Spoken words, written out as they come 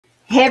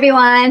Hey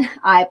everyone,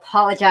 I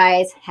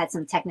apologize. Had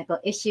some technical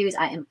issues.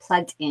 I am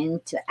plugged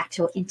into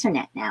actual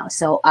internet now.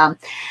 So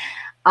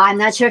I'm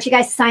not sure if you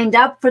guys signed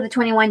up for the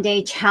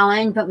 21-day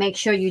challenge, but make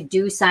sure you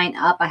do sign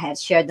up. I have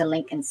shared the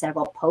link in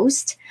several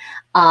posts.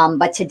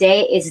 But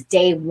today is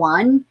day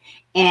one.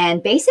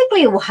 And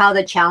basically how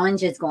the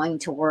challenge is going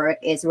to work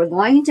is we're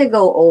going to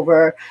go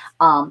over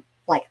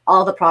like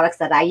all the products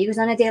that I use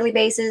on a daily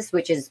basis,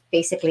 which is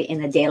basically in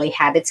the daily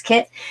habits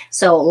kit.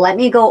 So let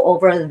me go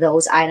over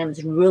those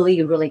items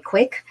really, really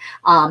quick.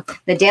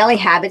 The daily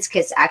habits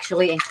kit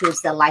actually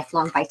includes the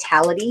lifelong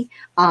vitality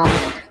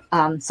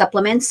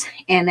supplements.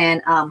 And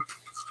then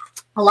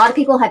a lot of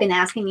people have been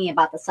asking me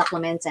about the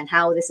supplements and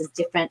how this is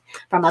different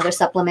from other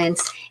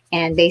supplements.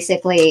 And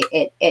basically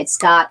it's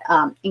got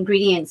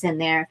ingredients in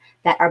there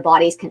that our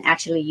bodies can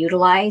actually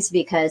utilize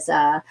because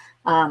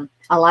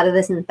a lot of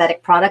the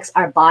synthetic products,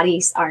 our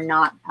bodies are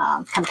not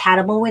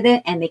compatible with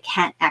it and they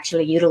can't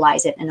actually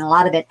utilize it. And a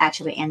lot of it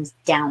actually ends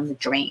down the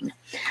drain.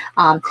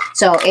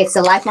 So it's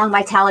a lifelong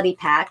vitality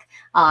pack.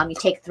 You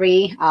take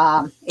three,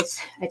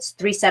 it's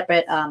three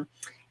separate.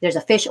 There's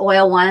a fish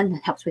oil one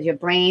that helps with your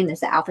brain.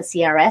 There's the Alpha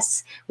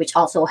CRS, which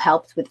also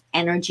helps with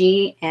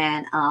energy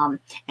and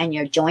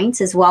your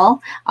joints as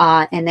well.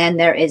 And then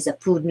there is a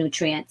food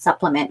nutrient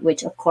supplement,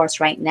 which of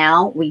course right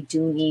now we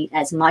do need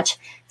as much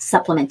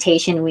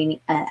supplementation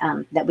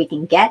that we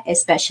can get,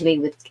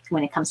 especially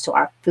when it comes to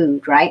our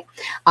food, right?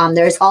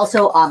 There's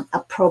also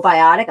a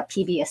probiotic, a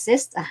PB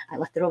Assist. I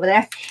left it over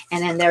there.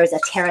 And then there is a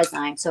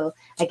Terrazyme. So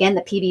again,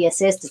 the PB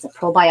Assist is a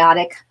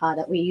probiotic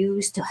that we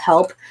use to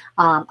help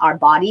our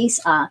bodies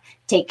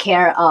take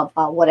care of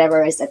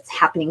whatever is that's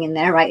happening in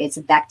there, right? It's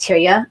a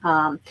bacteria,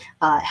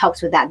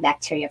 helps with that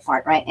bacteria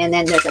part, right? And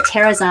then there's a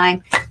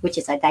Terrazyme, which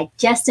is a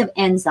digestive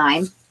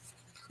enzyme.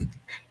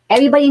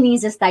 Everybody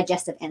needs this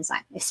digestive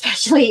enzyme,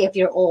 especially if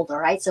you're older,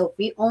 right? So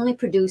we only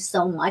produce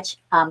so much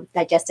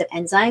digestive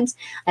enzymes.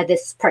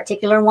 This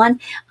particular one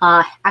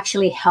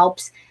actually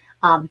helps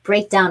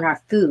break down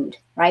our food,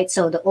 right?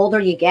 So the older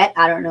you get,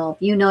 I don't know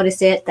if you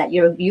notice it, that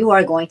you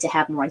are going to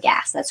have more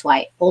gas. That's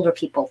why older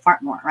people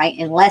fart more, right?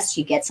 Unless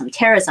you get some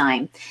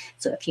Terrazyme.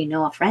 So if you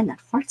know a friend that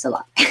farts a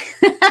lot,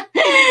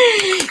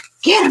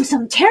 get them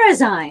some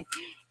Terrazyme.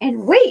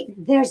 And wait,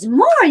 there's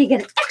more. You get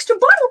an extra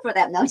bottle for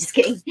that. No, I'm just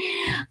kidding.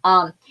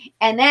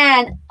 And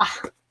then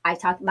I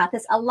talk about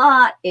this a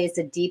lot, is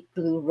the deep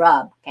blue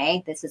rub.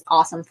 Okay, this is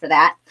awesome for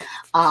that.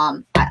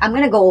 I'm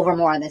going to go over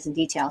more on this in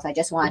details. I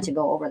just wanted to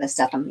go over the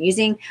stuff I'm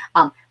using.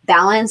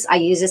 Balance, I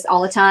use this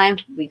all the time.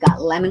 We've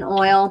got lemon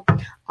oil.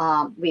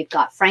 We've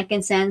got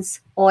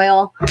frankincense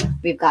oil.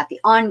 We've got the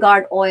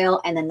Onguard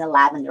oil and then the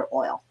lavender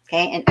oil.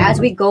 Okay, and as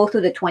we go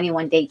through the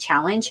 21-day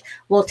challenge,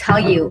 we'll tell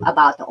you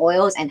about the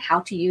oils and how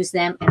to use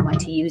them and when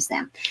to use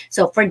them.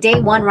 So for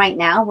day one right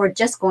now, we're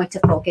just going to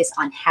focus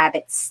on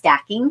habit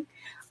stacking.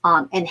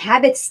 And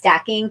habit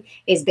stacking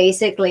is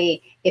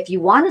basically, if you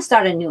want to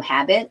start a new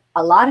habit,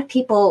 a lot of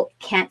people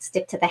can't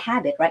stick to the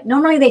habit, right?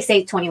 Normally they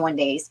say 21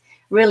 days.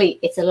 Really,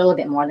 it's a little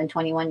bit more than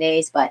 21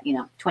 days, but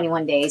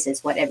 21 days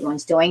is what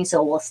everyone's doing.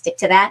 So we'll stick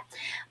to that.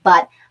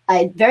 But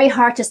very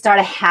hard to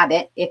start a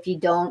habit if you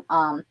don't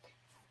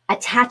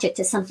attach it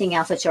to something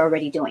else that you're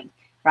already doing,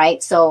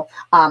 right? So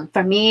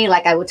for me,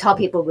 like I would tell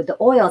people with the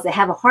oils, they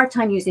have a hard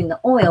time using the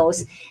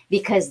oils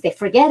because they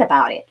forget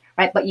about it,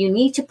 right? But you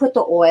need to put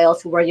the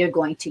oils where you're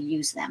going to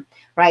use them,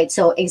 right?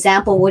 So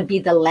example would be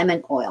the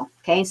lemon oil,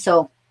 okay?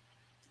 So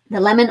the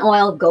lemon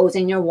oil goes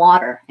in your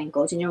water and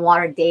goes in your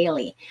water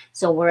daily.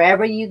 So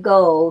wherever you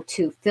go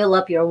to fill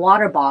up your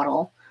water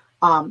bottle,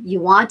 you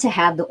want to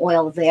have the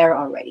oil there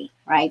already,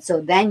 right? So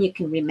then you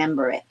can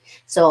remember it.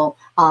 So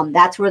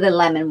that's where the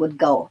lemon would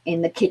go,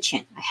 in the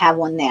kitchen. I have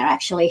one there. I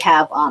actually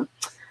have a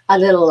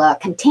little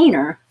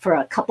container for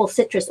a couple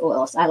citrus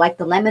oils. I like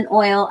the lemon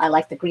oil. I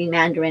like the green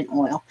mandarin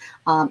oil.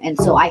 And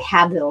so I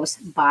have those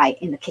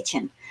in the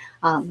kitchen,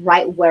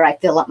 right where I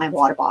fill up my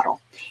water bottle.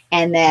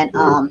 And then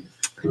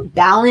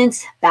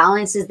balance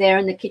is there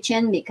in the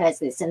kitchen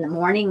because it's in the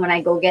morning when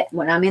I'm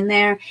in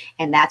there,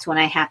 and that's when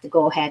I have to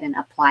go ahead and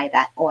apply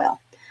that oil.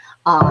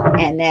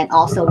 And then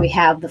also we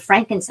have the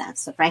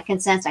frankincense. The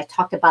frankincense, I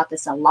talked about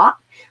this a lot.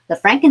 The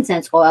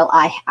frankincense oil,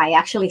 I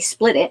actually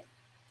split it,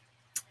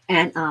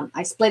 and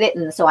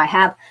and so I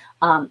have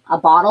a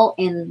bottle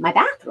in my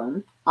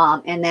bathroom.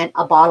 And then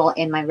a bottle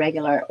in my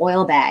regular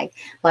oil bag,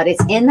 but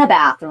it's in the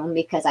bathroom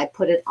because I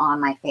put it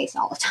on my face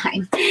all the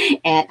time,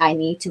 and I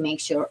need to make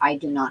sure I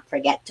do not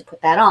forget to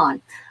put that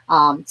on.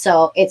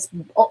 So it's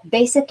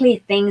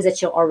basically things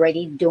that you're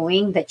already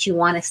doing that you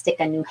want to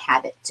stick a new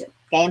habit to.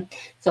 Okay,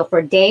 so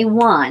for day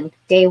one,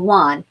 you're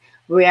going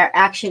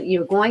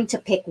to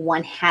pick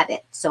one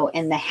habit. So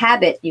in the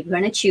habit you're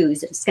going to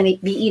choose, it's going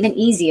to be even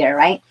easier,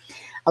 right?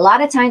 A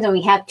lot of times when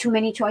we have too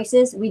many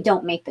choices, we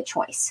don't make the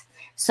choice.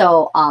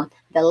 So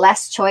the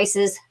less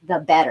choices, the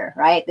better,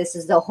 right? This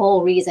is the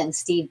whole reason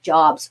Steve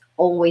Jobs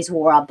always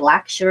wore a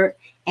black shirt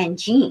and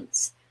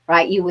jeans,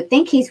 right? You would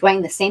think he's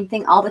wearing the same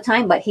thing all the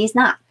time, but he's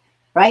not,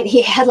 right?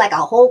 He had like a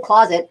whole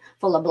closet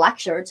full of black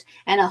shirts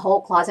and a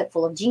whole closet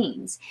full of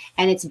jeans.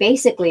 And it's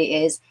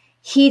basically is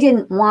he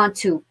didn't want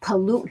to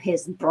pollute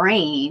his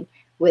brain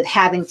with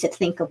having to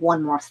think of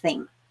one more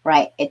thing,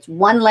 right? It's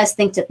one less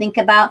thing to think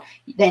about.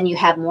 Then you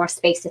have more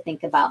space to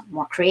think about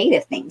more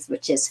creative things,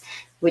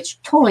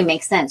 which totally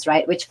makes sense,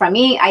 right? Which for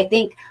me, I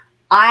think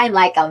I'm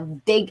like a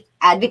big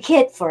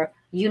advocate for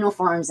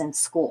uniforms in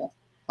school.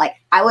 Like,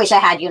 I wish I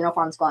had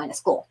uniforms going to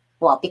school.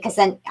 Well, because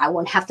then I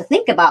wouldn't have to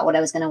think about what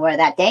I was going to wear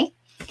that day.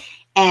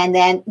 And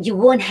then you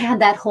wouldn't have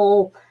that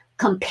whole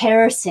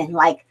comparison,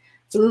 like,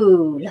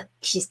 ooh, look,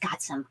 she's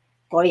got some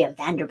Gloria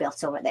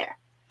Vanderbilts over there,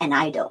 and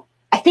I don't.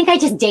 I think I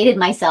just dated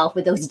myself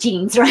with those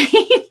jeans, right?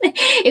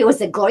 It was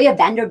the Gloria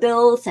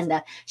Vanderbilts and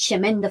the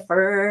Chemin de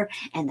Fer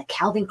and the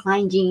Calvin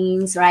Klein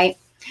jeans, right?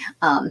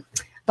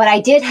 But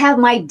I did have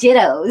my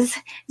dittos.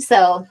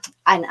 So,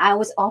 and I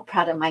was all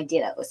proud of my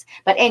dittos.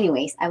 But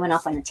anyways, I went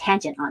off on a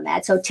tangent on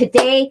that. So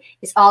today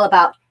is all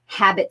about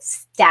habit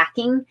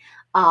stacking.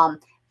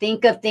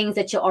 Think of things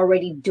that you're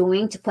already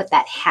doing to put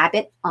that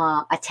habit,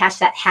 attach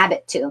that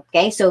habit to.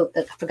 Okay, so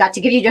I forgot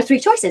to give you your 3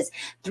 choices.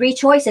 3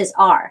 choices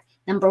are,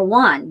 number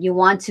 1, you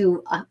want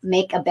to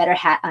make a better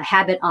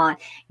habit on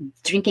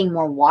drinking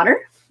more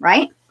water,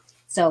 right?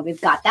 So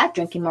we've got that,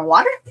 drinking more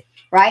water,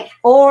 right?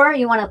 Or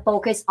you want to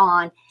focus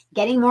on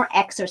getting more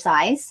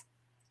exercise.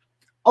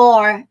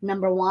 Or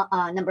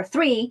number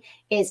 3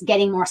 is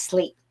getting more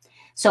sleep.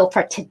 So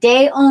for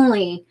today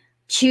only,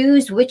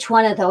 choose which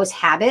one of those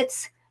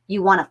habits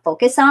you want to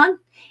focus on,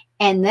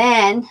 and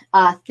then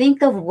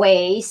think of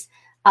ways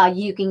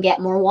you can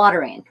get more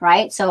water in,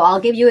 right? So I'll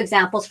give you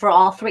examples for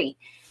all 3.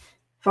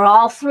 For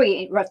all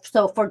 3,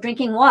 so for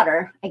drinking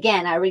water,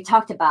 again, I already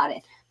talked about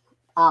it.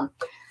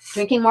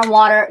 Drinking more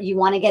water, you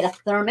want to get a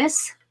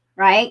thermos,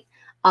 right?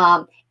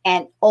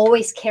 And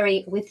always carry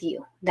it with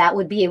you. That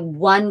would be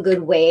one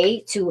good way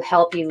to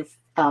help you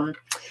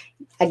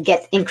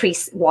get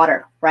increased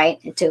water, right?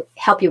 And to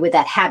help you with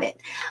that habit.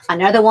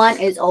 Another one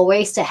is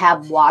always to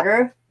have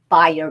water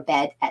by your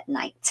bed at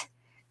night,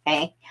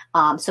 okay?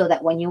 So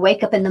that when you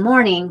wake up in the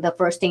morning, the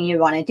first thing you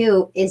want to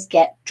do is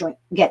get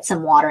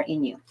some water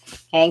in you,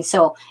 okay?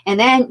 So, and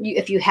then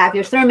if you have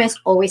your thermos,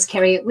 always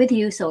carry it with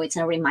you, so it's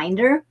a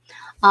reminder.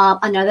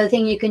 Another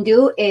thing you can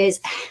do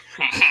is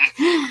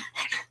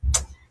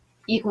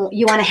you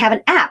want to have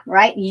an app,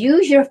 right?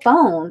 Use your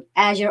phone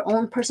as your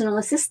own personal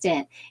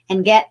assistant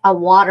and get a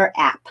water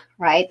app,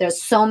 right?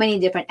 There's so many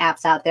different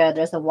apps out there.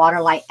 There's the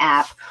Waterlight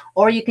app,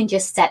 or you can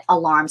just set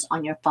alarms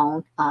on your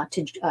phone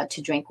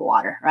to drink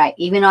water, right?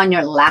 Even on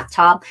your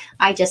laptop,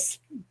 I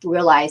just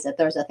realized that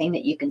there's a thing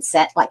that you can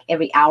set like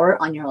every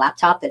hour on your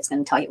laptop that's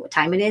going to tell you what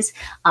time it is,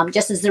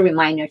 just as a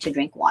reminder to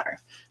drink water,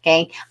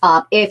 okay?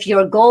 If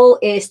your goal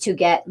is to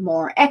get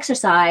more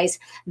exercise,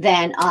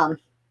 then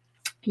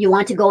you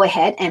want to go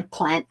ahead and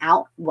plan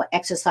out what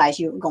exercise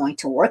you're going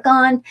to work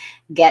on,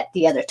 get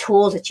the other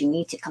tools that you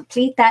need to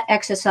complete that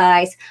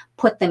exercise,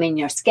 put them in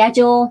your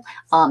schedule,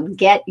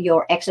 get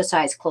your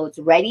exercise clothes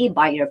ready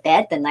by your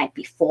bed the night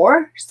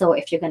before. So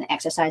if you're going to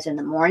exercise in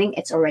the morning,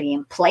 it's already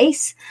in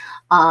place.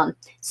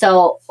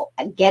 So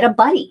get a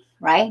buddy,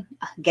 right?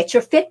 Get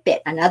your Fitbit,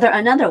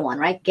 another one,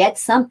 right? Get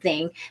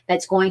something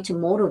that's going to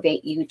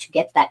motivate you to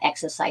get that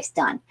exercise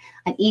done.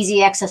 An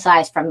easy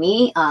exercise for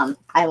me,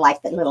 I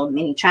like the little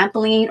mini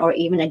trampoline or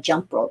even a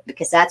jump rope,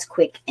 because that's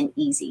quick and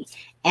easy.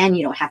 And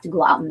you don't have to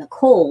go out in the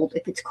cold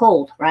if it's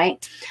cold,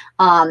 right?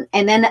 And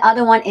then the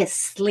other one is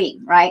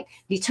sleep, right?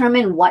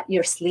 Determine what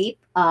your sleep,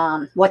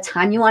 what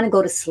time you want to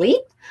go to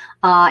sleep.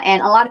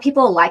 And a lot of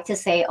people like to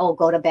say, oh,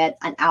 go to bed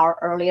an hour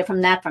earlier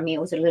from that. For me,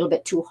 it was a little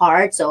bit too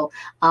hard. So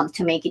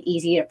to make it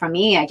easier for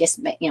me, I just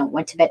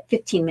went to bed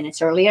 15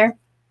 minutes earlier.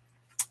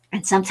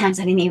 And sometimes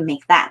I didn't even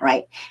make that,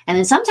 right? And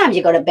then sometimes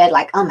you go to bed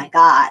like, oh my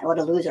God, what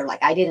a loser.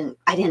 Like I didn't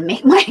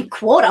make my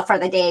quota for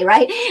the day,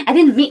 right? I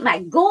didn't meet my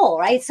goal,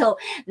 right? So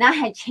now I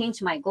had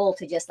changed my goal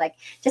to just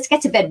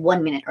get to bed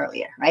 1 minute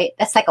earlier, right?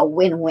 That's like a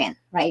win-win,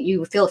 right?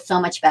 You feel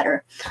so much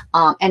better.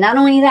 And not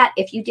only that,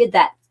 if you did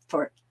that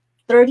for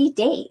 30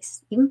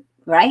 days,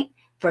 right?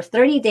 For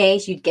 30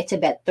 days, you'd get to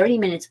bed 30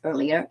 minutes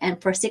earlier.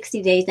 And for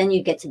 60 days, then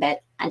you'd get to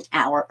bed an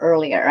hour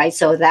earlier, right?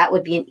 So that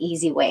would be an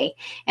easy way.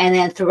 And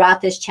then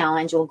throughout this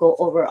challenge, we'll go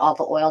over all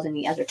the oils and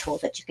the other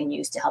tools that you can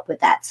use to help with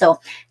that.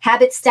 So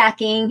habit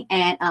stacking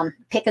and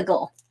pick a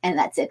goal. And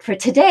that's it for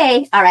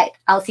today. All right.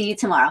 I'll see you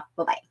tomorrow.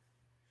 Bye-bye.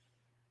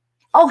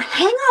 Oh,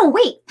 hang on.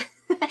 Wait.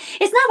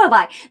 It's not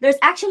bye-bye. There's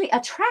actually a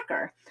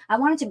tracker. I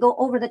wanted to go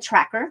over the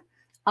tracker.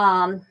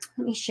 Let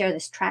me share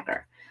this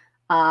tracker.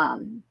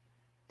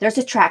 There's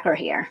a tracker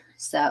here.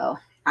 So,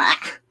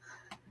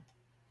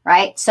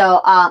 right.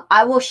 So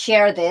I will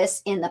share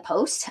this in the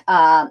post.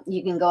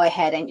 You can go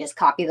ahead and just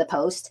copy the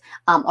post,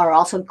 or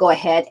also go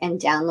ahead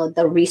and download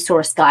the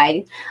resource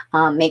guide.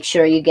 Make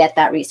sure you get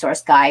that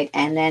resource guide.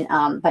 And then,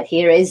 but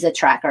here is the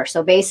tracker.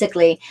 So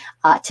basically,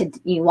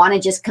 you want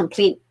to just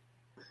complete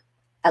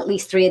at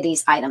least 3 of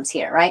these items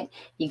here, right?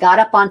 You got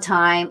up on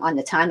time, on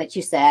the time that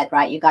you said,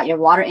 right? You got your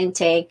water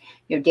intake,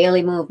 your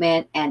daily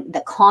movement, and the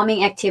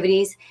calming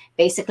activities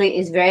basically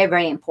is very,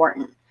 very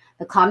important.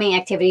 the calming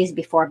activities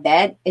before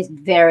bed is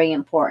very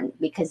important,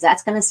 because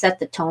that's going to set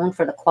the tone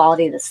for the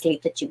quality of the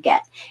sleep that you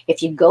get.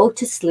 If you go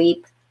to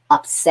sleep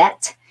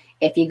upset,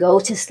 if you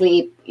go to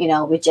sleep, you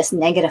know, with just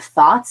negative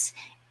thoughts,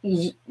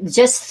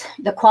 just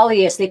the quality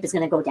of your sleep is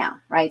going to go down,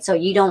 right? So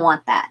you don't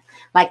want that.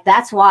 Like,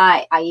 that's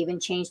why I even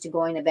changed to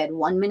going to bed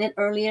 1 minute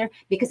earlier,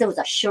 because it was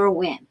a sure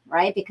win,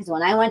 right? Because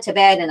when I went to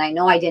bed and I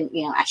know I didn't,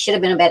 you know, I should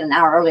have been in bed an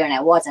hour earlier and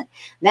I wasn't,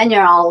 then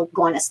you're all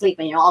going to sleep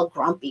and you're all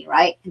grumpy,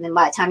 right? And then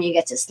by the time you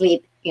get to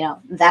sleep, you know,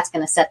 that's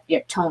going to set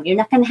your tone. You're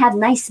not going to have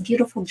nice,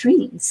 beautiful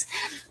dreams,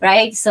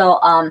 right? So,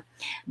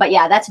 but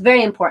yeah, that's a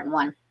very important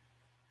one.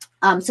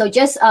 So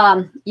just,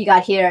 you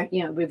got here,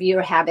 you know, review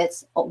your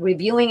habits.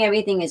 Reviewing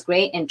everything is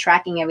great, and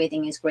tracking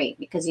everything is great,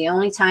 because the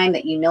only time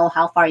that you know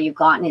how far you've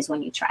gotten is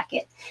when you track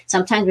it.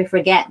 Sometimes we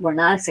forget we're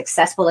not as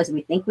successful as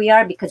we think we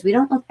are because we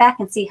don't look back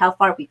and see how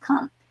far we've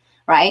come,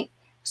 right?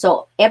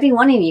 So every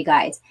one of you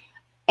guys,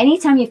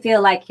 anytime you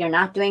feel like you're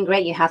not doing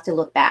great, you have to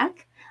look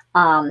back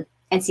and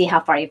see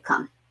how far you've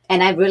come.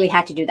 And I really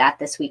had to do that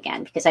this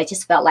weekend, because I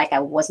just felt like I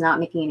was not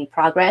making any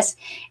progress.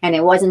 And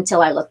it wasn't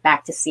until I looked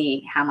back to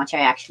see how much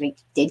I actually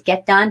did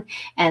get done.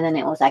 And then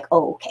it was like,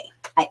 oh, okay,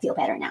 I feel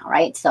better now,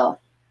 right? So,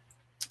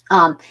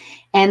 and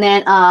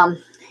then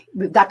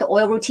we've got the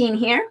oil routine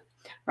here,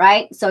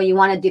 right? So you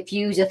want to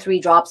diffuse the 3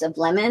 drops of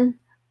lemon.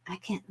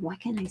 Why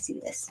can't I see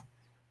this?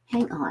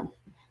 Hang on.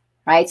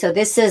 Right, so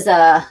this is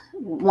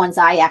ones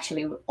I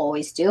actually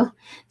always do.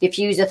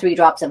 Diffuse the 3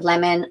 drops of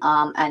lemon,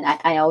 and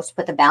I always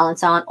put the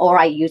balance on, or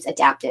I use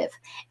adaptive,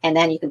 and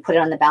then you can put it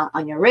on the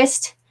on your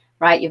wrist.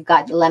 Right, you've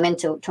got lemon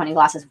to 20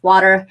 glasses of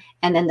water,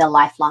 and then the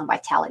lifelong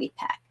vitality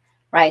pack.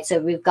 Right, so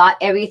we've got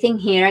everything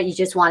here. You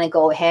just want to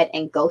go ahead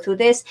and go through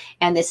this,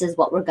 and this is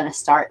what we're going to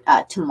start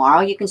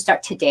tomorrow. You can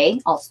start today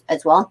also,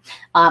 as well,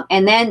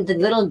 and then the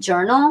little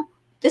journal.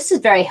 This is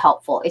very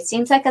helpful. It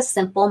seems like a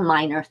simple,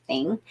 minor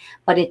thing,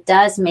 but it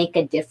does make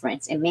a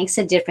difference. It makes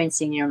a difference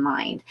in your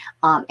mind.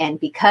 And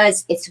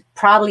because it's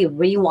probably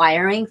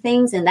rewiring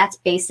things, and that's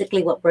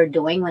basically what we're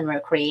doing when we're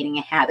creating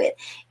a habit.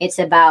 It's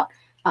about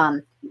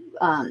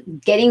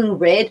getting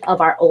rid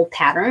of our old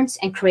patterns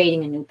and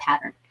creating a new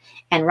pattern.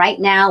 And right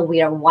now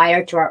we are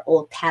wired to our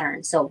old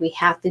pattern. So we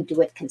have to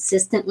do it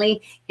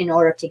consistently in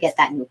order to get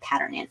that new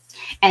pattern in.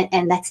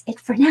 And that's it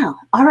for now.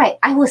 All right.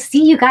 I will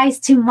see you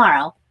guys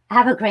tomorrow.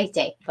 Have a great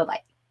day.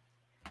 Bye-bye.